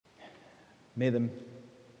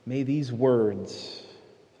May these words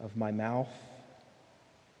of my mouth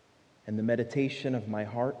and the meditation of my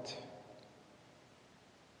heart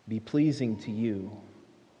be pleasing to you,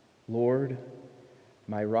 Lord,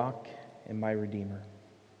 my rock and my redeemer.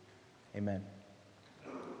 Amen.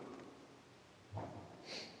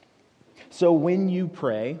 So when you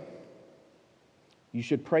pray, you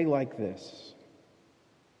should pray like this.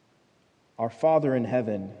 Our Father in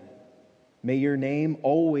heaven, may your name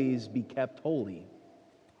always be kept holy.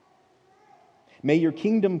 May your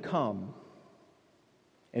kingdom come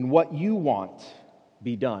and what you want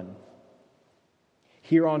be done,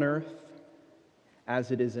 here on earth as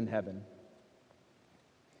it is in heaven.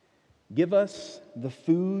 Give us the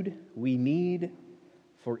food we need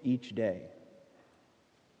for each day.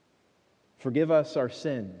 Forgive us our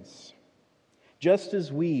sins, just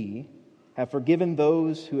as we have forgiven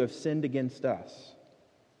those who have sinned against us.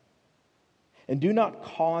 And do not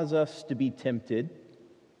cause us to be tempted,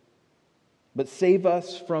 but save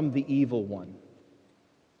us from the evil one.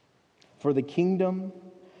 For the kingdom,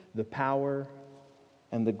 the power,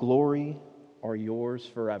 and the glory are yours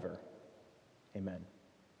forever. Amen.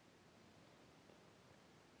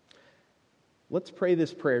 Let's pray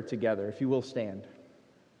this prayer together, if you will stand.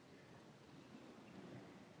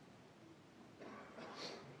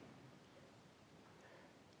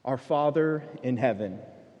 Our Father in heaven,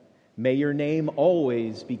 may your name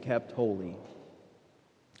always be kept holy.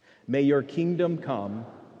 May your kingdom come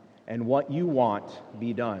and what you want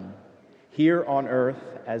be done, here on earth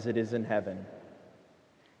as it is in heaven.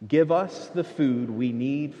 Give us the food we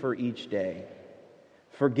need for each day.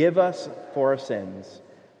 Forgive us for our sins,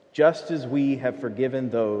 just as we have forgiven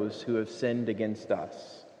those who have sinned against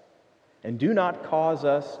us. And do not cause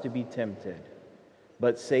us to be tempted,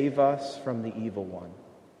 but save us from the evil one.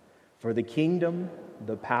 For the kingdom,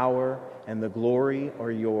 the power, and the glory are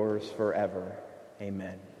yours forever.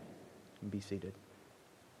 Amen. Be seated.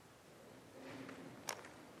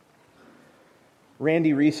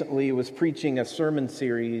 Randy recently was preaching a sermon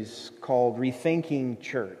series called Rethinking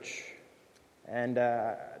Church. And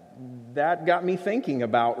that got me thinking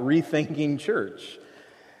about rethinking church.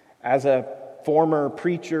 As a former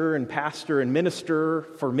preacher and pastor and minister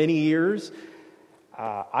for many years,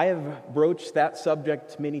 I have broached that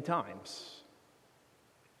subject many times.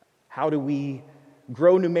 How do we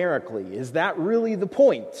grow numerically? Is that really the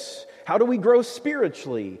point? How do we grow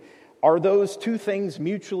spiritually? Are those two things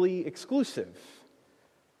mutually exclusive?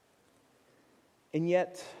 And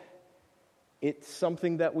yet, it's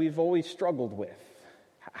something that we've always struggled with.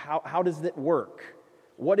 How does that work?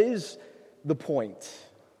 What is the point?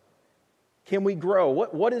 Can we grow?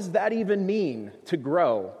 What does that even mean, to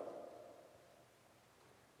grow?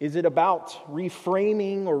 Is it about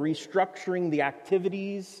reframing or restructuring the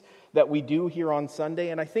activities that we do here on Sunday?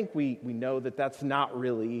 And I think we know that that's not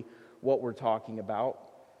really what we're talking about.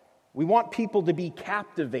 We want people to be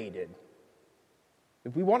captivated.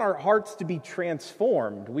 If we want our hearts to be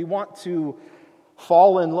transformed, we want to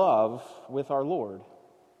fall in love with our Lord.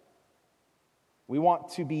 We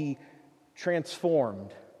want to be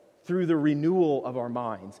transformed through the renewal of our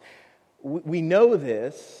minds. We know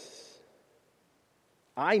this.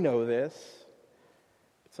 I know this,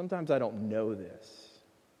 but sometimes I don't know this.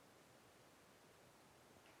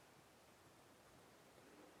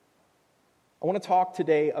 I want to talk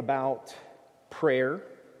today about prayer,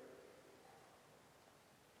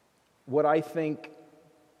 what I think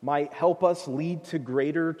might help us lead to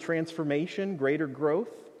greater transformation, greater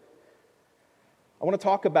growth. I want to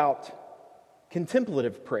talk about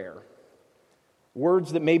contemplative prayer,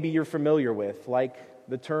 words that maybe you're familiar with, like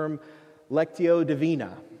the term Lectio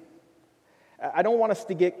Divina. I don't want us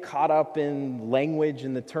to get caught up in language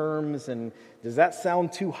and the terms, and does that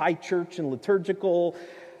sound too high church and liturgical?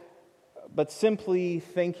 But simply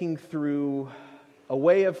thinking through a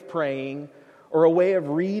way of praying or a way of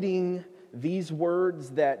reading these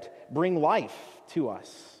words that bring life to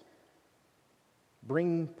us,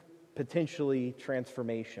 bring potentially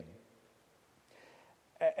transformation.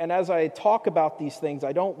 And as I talk about these things,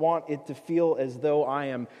 I don't want it to feel as though I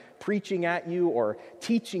am preaching at you or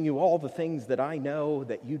teaching you all the things that I know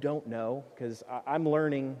that you don't know, because I'm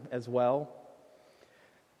learning as well.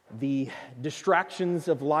 The distractions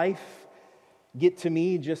of life get to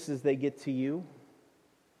me just as they get to you.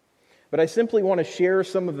 But I simply want to share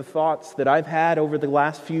some of the thoughts that I've had over the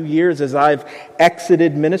last few years as I've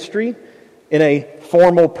exited ministry in a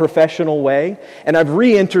formal professional way, and I've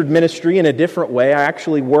re-entered ministry in a different way. I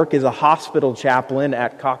actually work as a hospital chaplain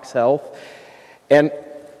at Cox Health, and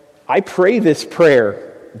I pray this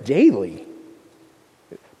prayer daily.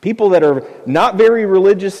 People that are not very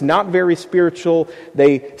religious, not very spiritual,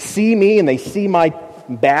 they see me and they see my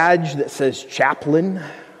badge that says chaplain,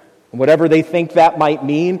 whatever they think that might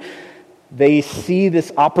mean. They see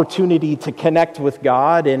this opportunity to connect with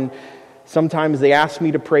God, and sometimes they ask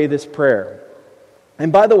me to pray this prayer.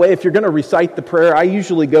 And by the way, if you're going to recite the prayer, I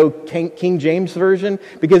usually go King James Version,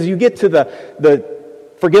 because you get to the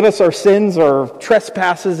forgive us our sins or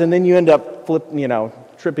trespasses, and then you end up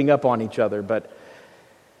tripping up on each other. But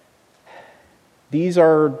these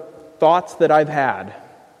are thoughts that I've had,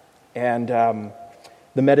 and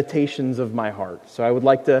the meditations of my heart. So I would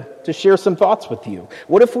like to share some thoughts with you.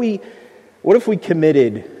 What if we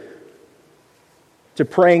committed to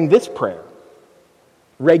praying this prayer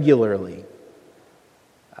regularly,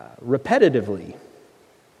 repetitively,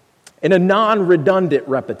 in a non-redundant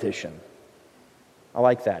repetition? I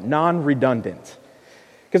like that, non-redundant.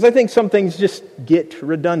 Because I think some things just get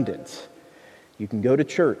redundant. You can go to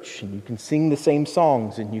church and you can sing the same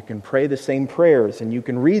songs and you can pray the same prayers and you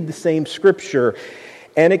can read the same scripture,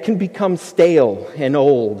 and it can become stale and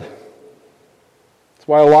old. That's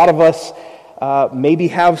why a lot of us maybe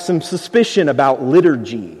have some suspicion about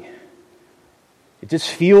liturgy. It just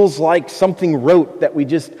feels like something rote that we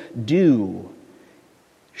just do.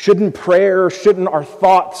 Shouldn't our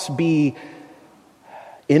thoughts be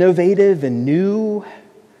innovative and new?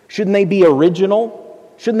 Shouldn't they be original?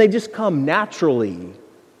 Shouldn't they just come naturally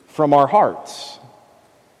from our hearts?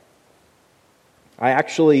 I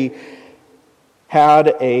actually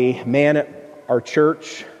had a man at our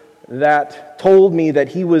church that told me that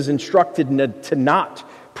he was instructed to not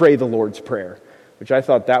pray the Lord's Prayer, which I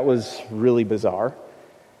thought that was really bizarre.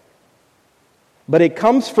 But it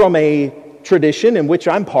comes from a tradition in which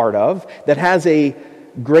I'm part of that has a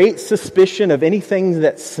great suspicion of anything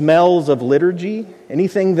that smells of liturgy,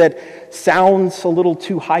 anything that sounds a little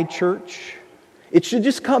too high church. It should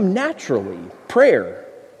just come naturally, prayer.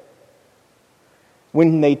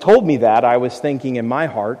 When they told me that, I was thinking in my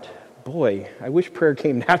heart, boy, I wish prayer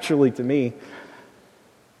came naturally to me.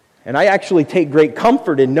 And I actually take great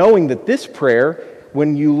comfort in knowing that this prayer,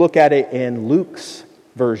 when you look at it in Luke's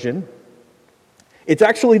version, it's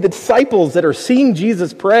actually the disciples that are seeing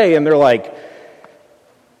Jesus pray, and they're like,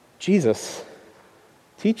 Jesus,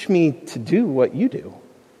 teach me to do what you do.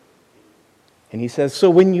 And he says, so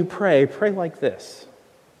when you pray like this.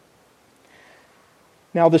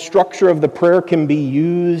 Now, the structure of the prayer can be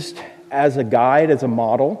used as a guide, as a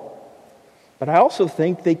model, but I also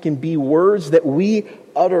think they can be words that we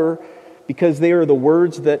utter because they are the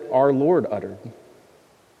words that our Lord uttered.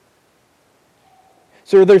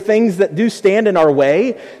 So are there things that do stand in our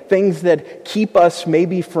way, things that keep us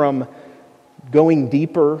maybe from going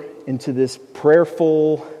deeper into this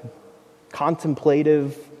prayerful,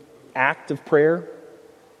 contemplative act of prayer?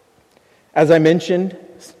 As I mentioned,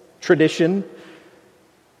 tradition.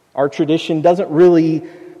 Our tradition doesn't really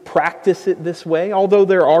practice it this way, although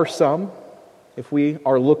there are some, if we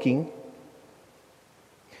are looking.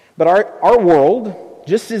 But our world,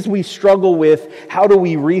 just as we struggle with how do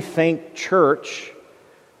we rethink church,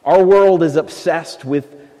 our world is obsessed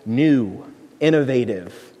with new,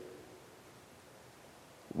 innovative.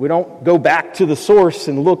 We don't go back to the source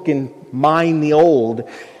and look and mine the old.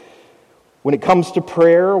 When it comes to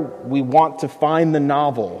prayer, we want to find the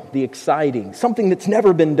novel, the exciting, something that's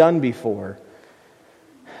never been done before.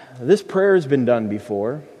 This prayer has been done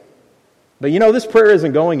before. But this prayer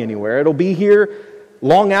isn't going anywhere. It'll be here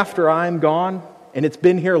long after I'm gone, and it's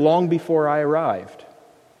been here long before I arrived.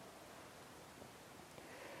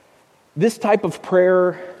 This type of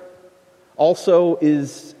prayer also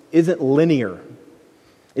isn't linear.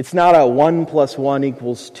 It's not a 1 +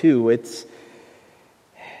 1 = 2.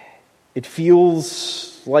 It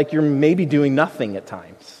feels like you're maybe doing nothing at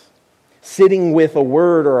times. Sitting with a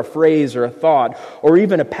word or a phrase or a thought or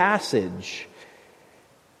even a passage.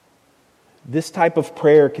 This type of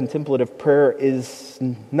prayer, contemplative prayer, is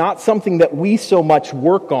not something that we so much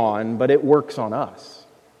work on, but it works on us.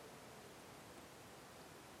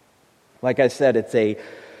 Like I said, it's a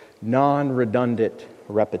non-redundant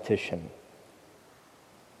repetition.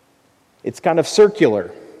 It's kind of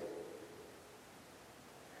circular.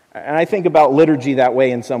 And I think about liturgy that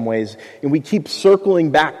way in some ways. And we keep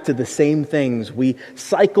circling back to the same things. We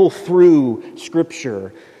cycle through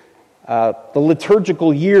Scripture. The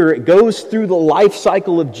liturgical year, it goes through the life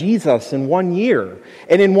cycle of Jesus in 1 year.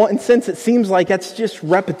 And in one sense, it seems like that's just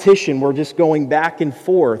repetition. We're just going back and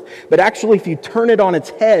forth. But actually, if you turn it on its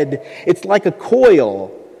head, it's like a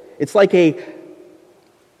coil. It's like a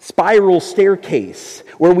spiral staircase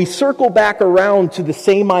where we circle back around to the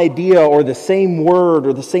same idea or the same word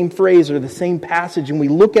or the same phrase or the same passage, and we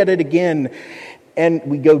look at it again, and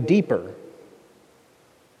we go deeper.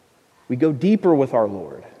 We go deeper with our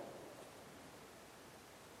Lord.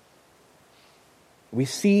 We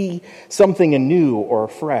see something anew or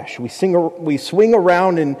fresh. We swing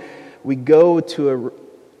around and we go to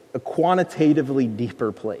a quantitatively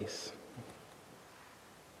deeper place.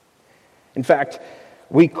 In fact,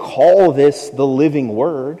 we call this the living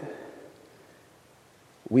word.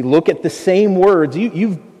 We look at the same words.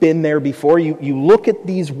 You've been there before. You look at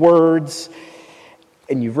these words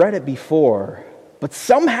and you've read it before, but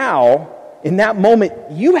somehow in that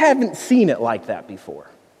moment you haven't seen it like that before.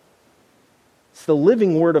 It's the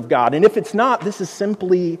living word of God. And if it's not, this is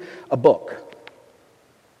simply a book.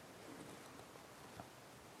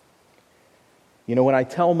 You know, when I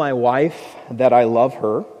tell my wife that I love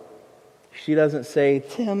her, she doesn't say,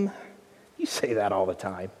 "Tim, you say that all the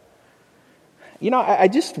time." You know,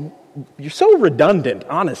 you're so redundant,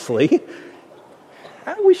 honestly.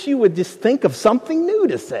 I wish you would just think of something new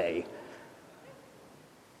to say.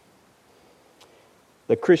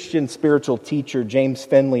 The Christian spiritual teacher James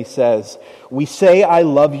Finley says, "We say 'I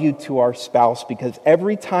love you' to our spouse because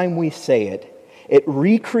every time we say it, it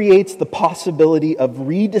recreates the possibility of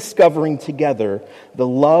rediscovering together the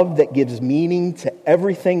love that gives meaning to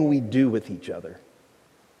everything we do with each other."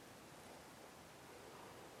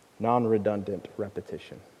 Non-redundant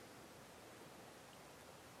repetition.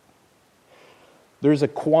 There's a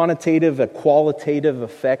quantitative, a qualitative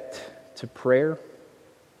effect to prayer.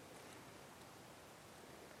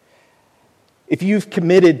 If you've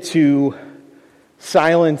committed to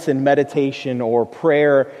silence and meditation or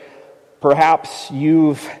prayer, perhaps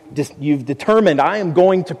you've determined, I am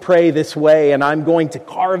going to pray this way and I'm going to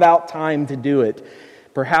carve out time to do it.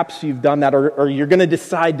 Perhaps you've done that or you're going to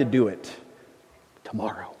decide to do it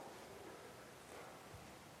tomorrow.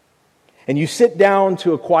 And you sit down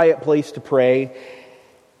to a quiet place to pray,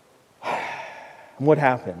 and what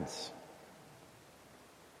happens?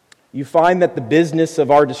 You find that the business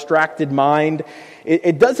of our distracted mind,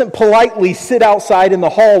 it doesn't politely sit outside in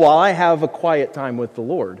the hall while I have a quiet time with the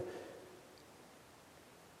Lord.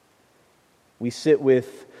 We sit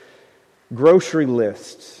with grocery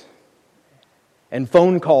lists and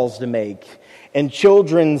phone calls to make and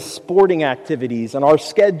children's sporting activities and our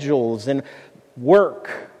schedules and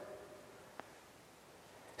work.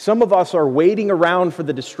 Some of us are waiting around for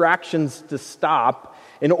the distractions to stop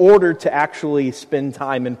in order to actually spend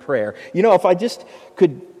time in prayer. You know, if I just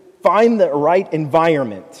could find the right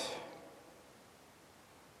environment,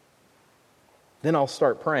 then I'll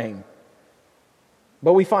start praying.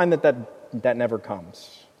 But we find that never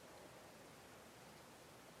comes.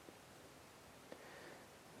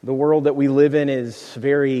 The world that we live in is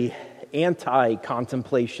very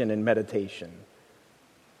anti-contemplation and meditation.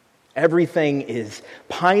 Everything is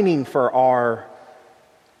pining for our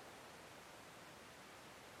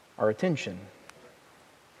attention.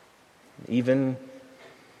 Even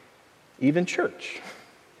church.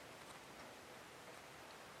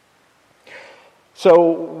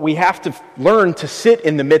 So we have to learn to sit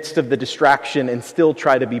in the midst of the distraction and still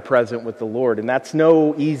try to be present with the Lord. And that's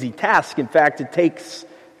no easy task. In fact, it takes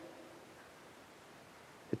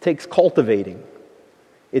cultivating.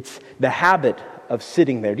 It's the habit of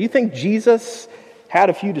sitting there. Do you think Jesus had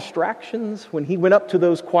a few distractions when he went up to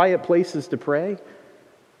those quiet places to pray?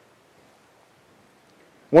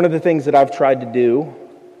 One of the things that I've tried to do,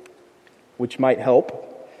 which might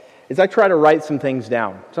help, is I try to write some things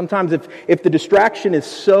down. Sometimes if the distraction is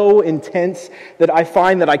so intense that I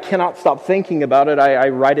find that I cannot stop thinking about it, I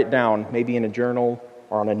write it down, maybe in a journal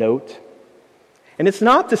or on a note. And it's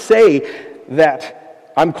not to say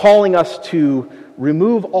that I'm calling us to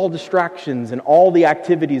remove all distractions and all the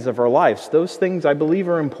activities of our lives. Those things I believe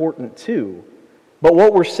are important too. But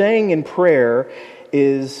what we're saying in prayer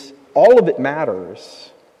is all of it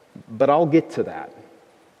matters, but I'll get to that.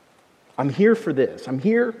 I'm here for this. I'm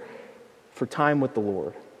here for time with the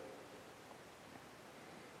Lord.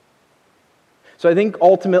 So I think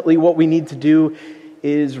ultimately what we need to do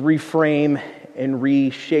is reframe and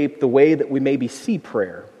reshape the way that we maybe see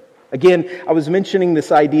prayer. Again, I was mentioning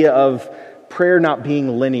this idea of prayer not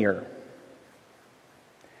being linear.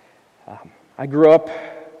 I grew up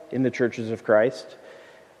in the Churches of Christ,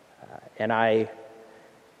 and I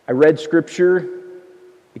read Scripture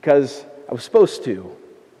because I was supposed to.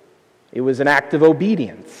 It was an act of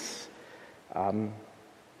obedience.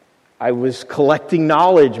 I was collecting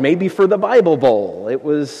knowledge, maybe for the Bible Bowl. It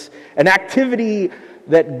was an activity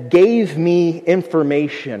that gave me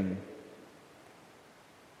information.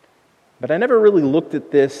 But I never really looked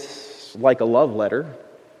at this like a love letter.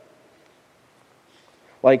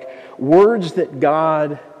 Like words that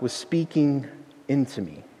God was speaking into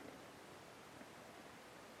me.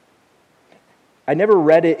 I never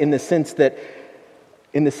read it in the sense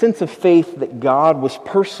of faith that God was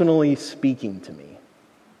personally speaking to me.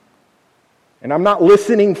 And I'm not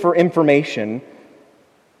listening for information,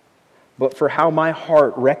 but for how my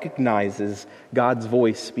heart recognizes God's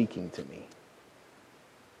voice speaking to me.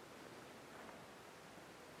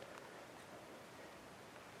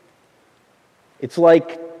 It's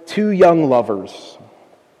like two young lovers.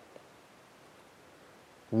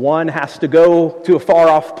 One has to go to a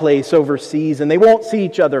far-off place overseas, and they won't see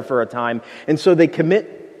each other for a time, and so they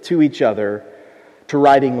commit to each other to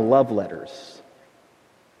writing love letters.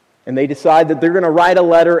 And they decide that they're going to write a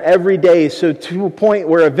letter every day, so to a point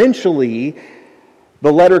where eventually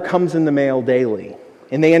the letter comes in the mail daily.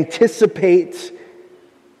 And they anticipate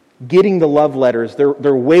getting the love letters.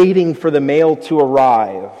 They're waiting for the mail to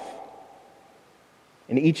arrive.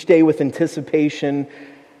 And each day with anticipation,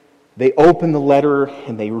 they open the letter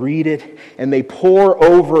and they read it and they pore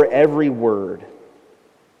over every word.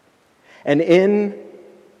 And in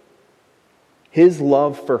his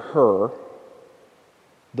love for her,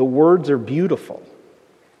 the words are beautiful.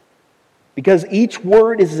 Because each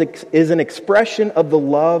word is an expression of the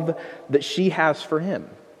love that she has for him.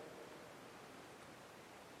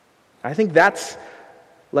 I think that's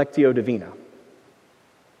Lectio Divina.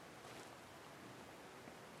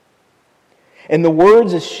 And the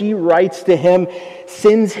words as she writes to him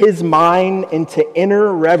sends his mind into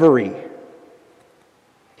inner reverie.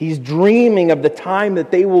 He's dreaming of the time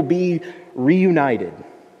that they will be reunited.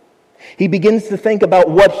 He begins to think about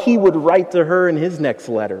what he would write to her in his next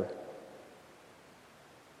letter.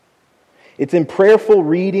 It's in prayerful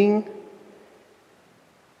reading,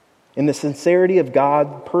 in the sincerity of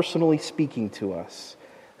God personally speaking to us.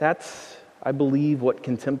 That's, I believe, what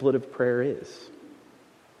contemplative prayer is.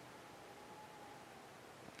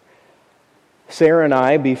 Sarah and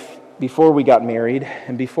I, before we got married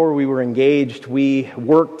and before we were engaged, we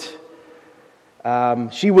worked.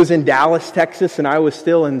 She was in Dallas, Texas, and I was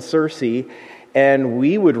still in Searcy, and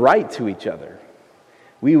we would write to each other.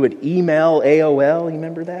 We would email AOL, you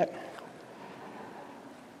remember that?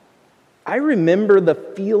 I remember the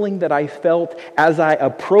feeling that I felt as I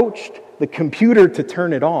approached the computer to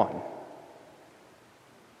turn it on,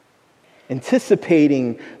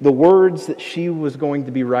 anticipating the words that she was going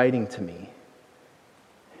to be writing to me,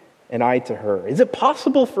 and I to her. Is it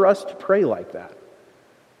possible for us to pray like that?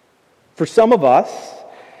 For some of us,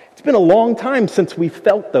 it's been a long time since we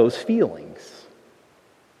felt those feelings.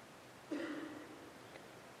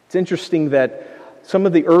 It's interesting that some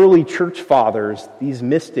of the early church fathers, these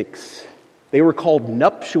mystics, they were called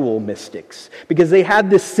nuptial mystics because they had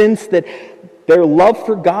this sense that their love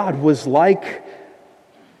for God was like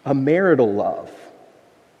a marital love.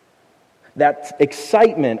 That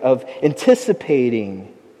excitement of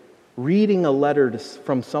anticipating reading a letter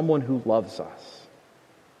from someone who loves us.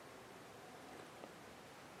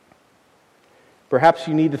 Perhaps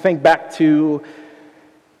you need to think back to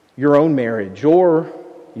your own marriage or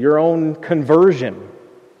your own conversion.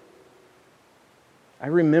 I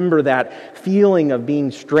remember that feeling of being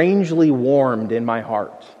strangely warmed in my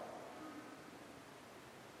heart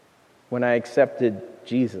when I accepted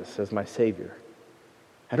Jesus as my Savior.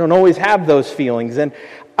 I don't always have those feelings, and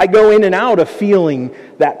I go in and out of feeling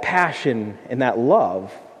that passion and that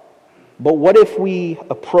love. But what if we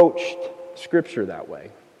approached Scripture that way?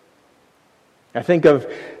 I think of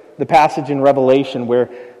the passage in Revelation where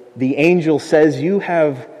the angel says, "You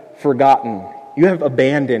have forgotten, you have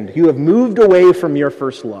abandoned, you have moved away from your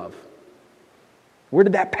first love." Where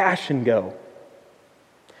did that passion go?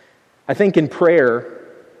 I think in prayer,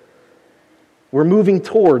 we're moving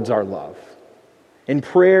towards our love. In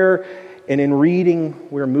prayer and in reading,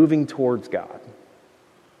 we're moving towards God.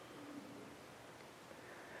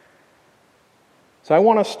 So I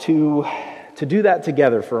want us to do that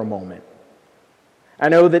together for a moment. I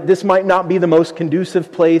know that this might not be the most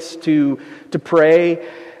conducive place to pray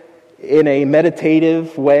in a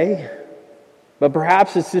meditative way, but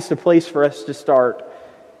perhaps it's just a place for us to start.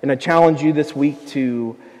 And I challenge you this week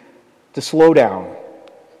to slow down,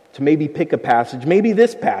 to maybe pick a passage, maybe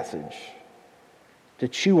this passage, to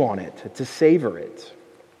chew on it, to savor it.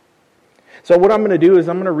 So what I'm going to do is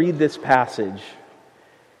I'm going to read this passage, and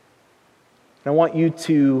I want you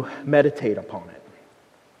to meditate upon it.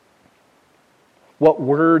 What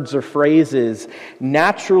words or phrases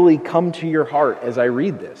naturally come to your heart as I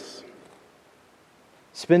read this?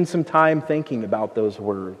 Spend some time thinking about those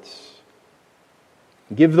words.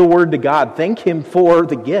 Give the word to God. Thank Him for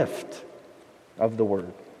the gift of the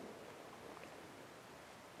word.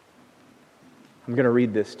 I'm going to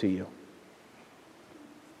read this to you.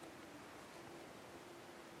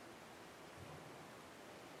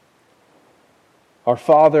 Our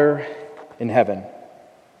Father in heaven,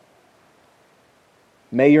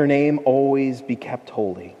 may your name always be kept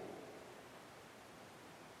holy.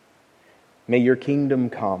 May your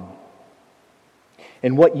kingdom come,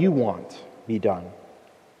 and what you want be done,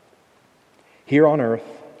 here on earth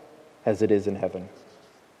as it is in heaven.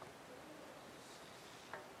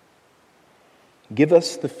 Give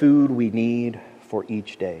us the food we need for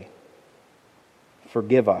each day.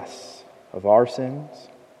 Forgive us of our sins,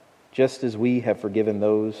 just as we have forgiven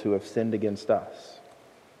those who have sinned against us.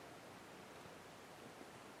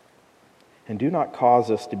 And do not cause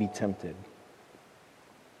us to be tempted,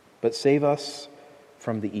 but save us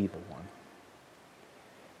from the evil one.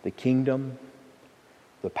 The kingdom,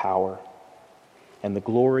 the power, and the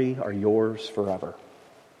glory are yours forever.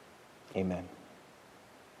 Amen.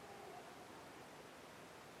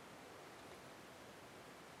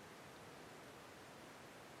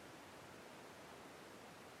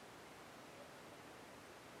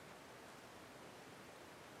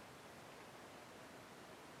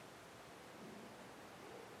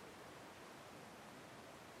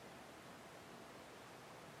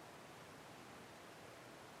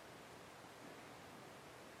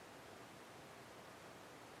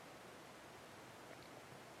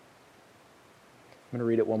 I'm going to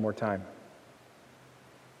read it one more time.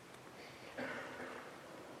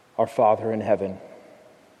 Our Father in heaven,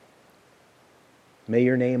 may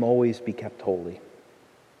your name always be kept holy.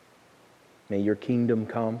 May your kingdom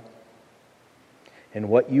come, and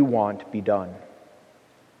what you want be done,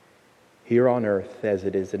 here on earth as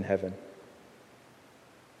it is in heaven.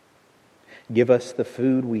 Give us the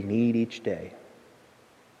food we need each day.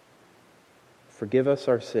 Forgive us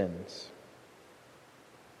our sins,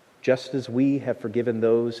 just as we have forgiven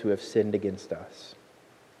those who have sinned against us.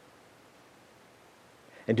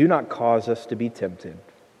 And do not cause us to be tempted,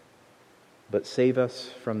 but save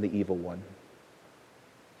us from the evil one.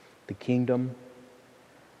 The kingdom,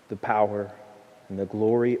 the power, and the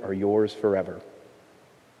glory are yours forever.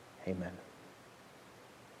 Amen.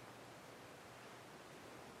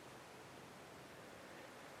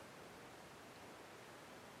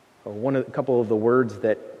 A couple of the words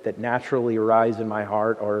that naturally arise in my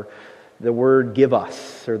heart are the word give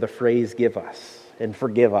us, or the phrase give us, and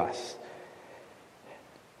forgive us.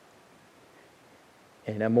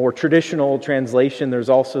 In a more traditional translation, there's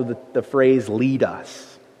also the phrase lead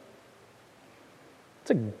us.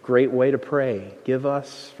 It's a great way to pray. Give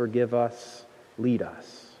us, forgive us, lead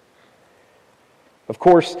us. Of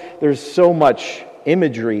course, there's so much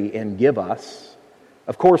imagery in give us.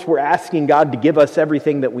 Of course, we're asking God to give us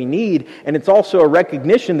everything that we need, and it's also a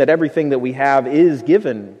recognition that everything that we have is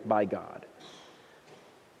given by God.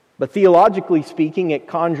 But theologically speaking, it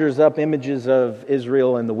conjures up images of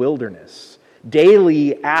Israel in the wilderness,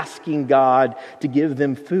 daily asking God to give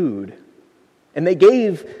them food. And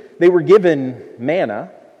they were given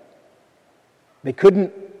manna. They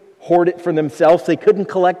couldn't hoard it for themselves. They couldn't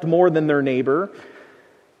collect more than their neighbor.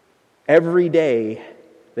 Every day,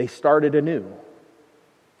 they started anew.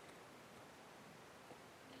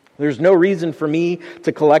 There's no reason for me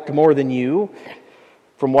to collect more than you.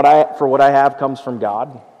 For what I have comes from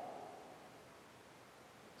God.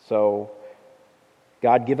 So,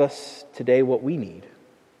 God, give us today what we need.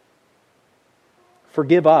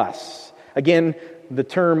 Forgive us. Again,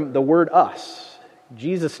 the word us.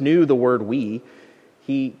 Jesus knew the word we.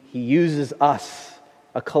 He uses us,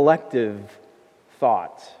 a collective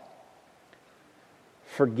thought.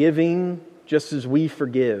 Forgiving just as we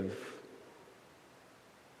forgive.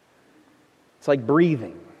 It's like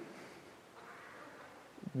breathing.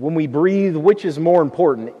 When we breathe, which is more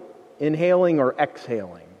important, inhaling or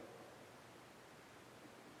exhaling?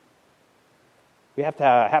 We have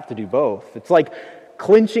to do both. It's like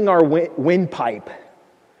clenching our windpipe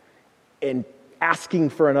and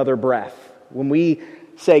asking for another breath. When we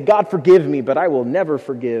say, God, forgive me, but I will never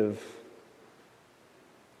forgive.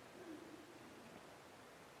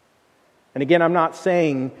 And again, I'm not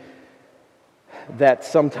saying that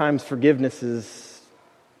sometimes forgiveness is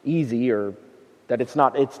easy or that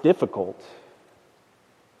it's difficult.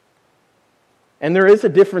 And there is a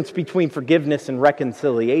difference between forgiveness and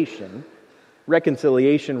reconciliation.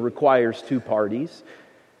 Reconciliation requires two parties.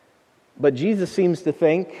 But Jesus seems to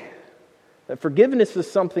think that forgiveness is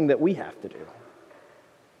something that we have to do.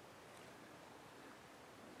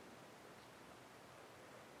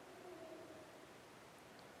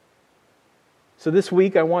 So this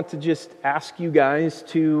week I want to just ask you guys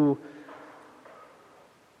to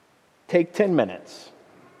take 10 minutes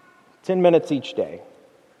each day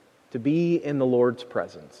to be in the Lord's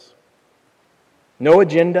presence. No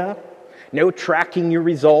agenda, no tracking your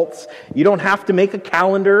results. You don't have to make a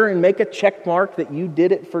calendar and make a check mark that you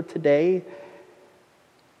did it for today.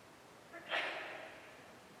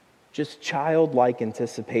 Just childlike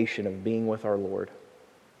anticipation of being with our Lord.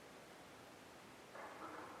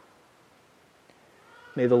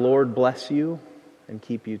 May the Lord bless you and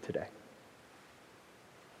keep you today.